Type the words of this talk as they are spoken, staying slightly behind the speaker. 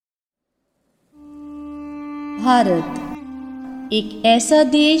भारत एक ऐसा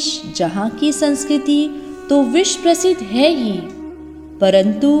देश जहाँ की संस्कृति तो विश्व प्रसिद्ध है ही,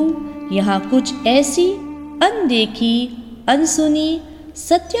 परंतु यहाँ कुछ ऐसी अनदेखी, अनसुनी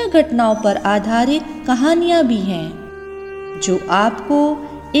सत्य घटनाओं पर आधारित कहानियाँ भी हैं जो आपको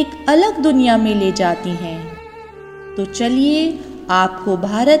एक अलग दुनिया में ले जाती हैं। तो चलिए आपको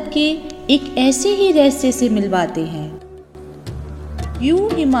भारत के एक ऐसे ही रहस्य से मिलवाते हैं। यूं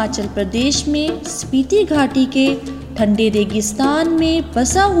हिमाचल प्रदेश में स्पीति घाटी के ठंडे रेगिस्तान में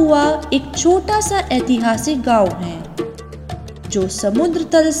बसा हुआ एक छोटा सा ऐतिहासिक गांव है जो समुद्र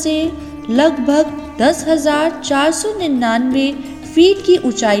तल से लगभग 10,499 फीट की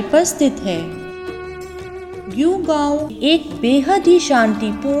ऊंचाई पर स्थित है। यूं गांव एक बेहद ही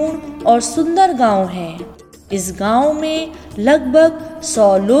शांतिपूर्ण और सुंदर गांव है। इस गांव में लगभग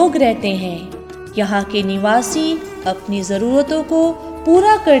 100 लोग रहते हैं। यहाँ के निवासी अपनी ज़रूरतों को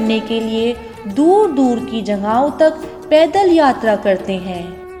पूरा करने के लिए दूर दूर की जगहों तक पैदल यात्रा करते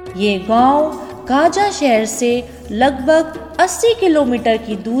हैं। ये गांव काजा शहर से लगभग 80 किलोमीटर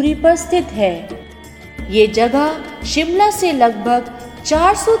की दूरी पर स्थित है। ये जगह शिमला से लगभग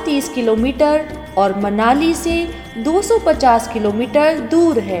 430 किलोमीटर और मनाली से 250 किलोमीटर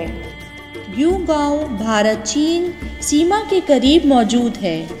दूर है। यूं गांव भारत चीन सीमा के करीब मौजूद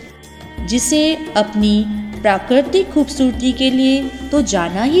है, जिसे अपनी प्राकृतिक खूबसूरती के लिए तो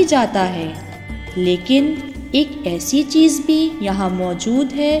जाना ही जाता है, लेकिन एक ऐसी चीज़ भी यहाँ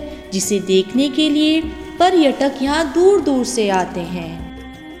मौजूद है जिसे देखने के लिए पर्यटक यहाँ दूर दूर से आते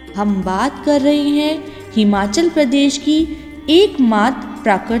हैं। हम बात कर रहे हैं हिमाचल प्रदेश की एकमात्र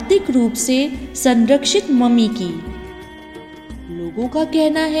प्राकृतिक रूप से संरक्षित मम्मी की। लोगों का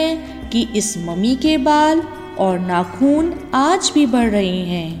कहना है कि इस मम्मी के बाल और नाखून आज भी बढ़ रहे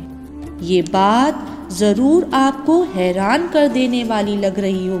हैं। ये बात जरूर आपको हैरान कर देने वाली लग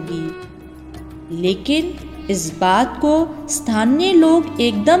रही होगी, लेकिन इस बात को स्थानीय लोग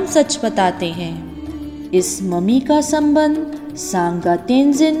एकदम सच बताते हैं। इस मम्मी का संबंध सांगा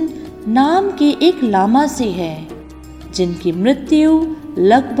तेंजिन नाम के एक लामा से है, जिनकी मृत्यु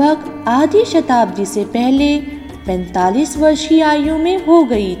लगभग आधी शताब्दी से पहले 45 वर्ष की आयु में हो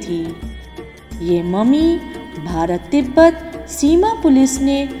गई थी। ये मम्मी भारत तिब्बत सीमा पुलिस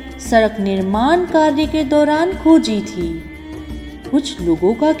ने सड़क निर्माण कार्य के दौरान खोजी थी। कुछ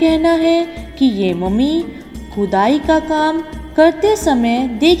लोगों का कहना है कि ये मम्मी खुदाई का काम करते समय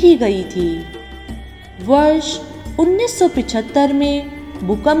देखी गई थी। वर्ष 1975 में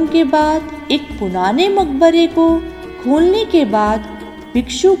भूकंप के बाद एक पुराने मकबरे को खोलने के बाद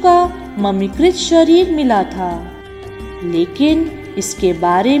भिक्षु का मम्मीकृत शरीर मिला था, लेकिन इसके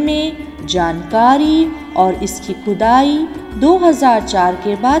बारे में जानकारी और इसकी खुदाई 2004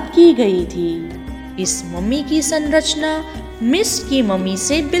 के बाद की गई थी। इस मम्मी की संरचना मिस्र की मम्मी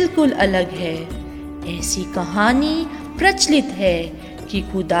से बिल्कुल अलग है। ऐसी कहानी प्रचलित है कि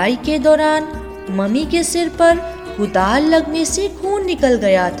खुदाई के दौरान मम्मी के सिर पर कुदाल लगने से खून निकल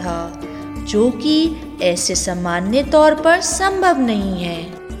गया था, जो कि ऐसे सामान्य तौर पर संभव नहीं है।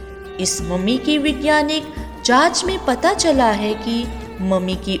 इस मम्मी की वैज्ञानिक जांच में पता चला है कि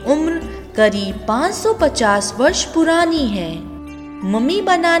मम्मी की उम्र करीब 550 वर्ष पुरानी है। मम्मी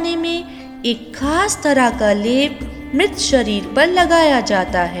बनाने में एक खास तरह का लेप मृत शरीर पर लगाया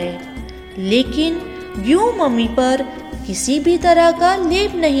जाता है, लेकिन यूं मम्मी पर किसी भी तरह का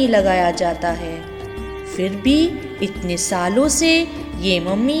लेप नहीं लगाया जाता है। फिर भी इतने सालों से ये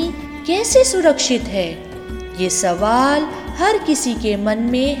मम्मी कैसे सुरक्षित है, ये सवाल हर किसी के मन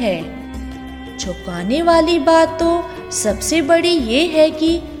में है। चौंकाने वाली बात तो सबसे बड़ी ये है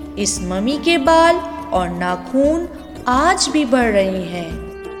कि इस मम्मी के बाल और नाखून आज भी बढ़ रहे हैं।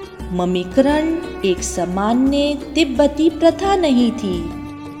 मम्मीकरण एक सामान्य तिब्बती प्रथा नहीं थी,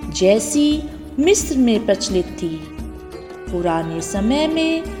 जैसी मिस्र में प्रचलित थी। पुराने समय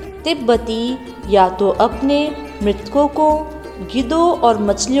में तिब्बती या तो अपने मृतकों को गिद्धों और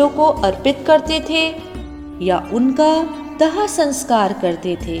मछलियों को अर्पित करते थे या उनका दाह संस्कार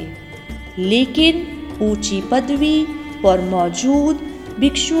करते थे, लेकिन ऊंची पदवी पर मौजूद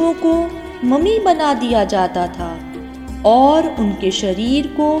भिक्षुओं को मम्मी बना दिया जाता था और उनके शरीर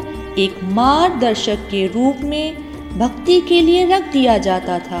को एक मार्गदर्शक के रूप में भक्ति के लिए रख दिया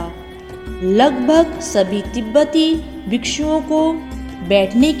जाता था। लगभग सभी तिब्बती भिक्षुओं को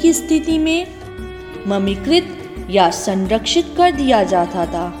बैठने की स्थिति में मम्मीकृत या संरक्षित कर दिया जाता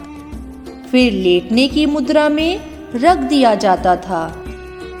था, फिर लेटने की मुद्रा में रख दिया जाता था।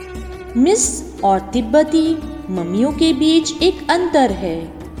 मिस्र और तिब्बती मम्मियों के बीच एक अंतर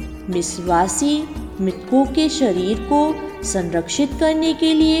है। मिस्रवासी मृतकों के शरीर को संरक्षित करने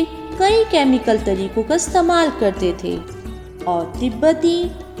के लिए कई केमिकल तरीकों का इस्तेमाल करते थे और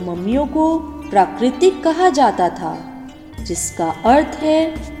तिब्बती मम्मियों को प्राकृतिक कहा जाता था, जिसका अर्थ है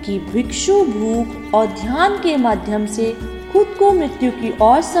कि भिक्षु भूख और ध्यान के माध्यम से खुद को मृत्यु की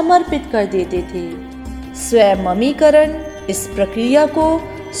ओर समर्पित कर देते थे। स्वयंममीकरण इस प्रक्रिया को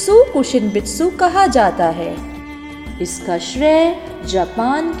सुकुशिनबित्सु कहा जाता है। इसका श्रेय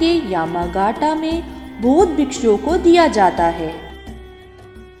जापान के यामागाटा में बौद्ध भिक्षुओं को दिया जाता है।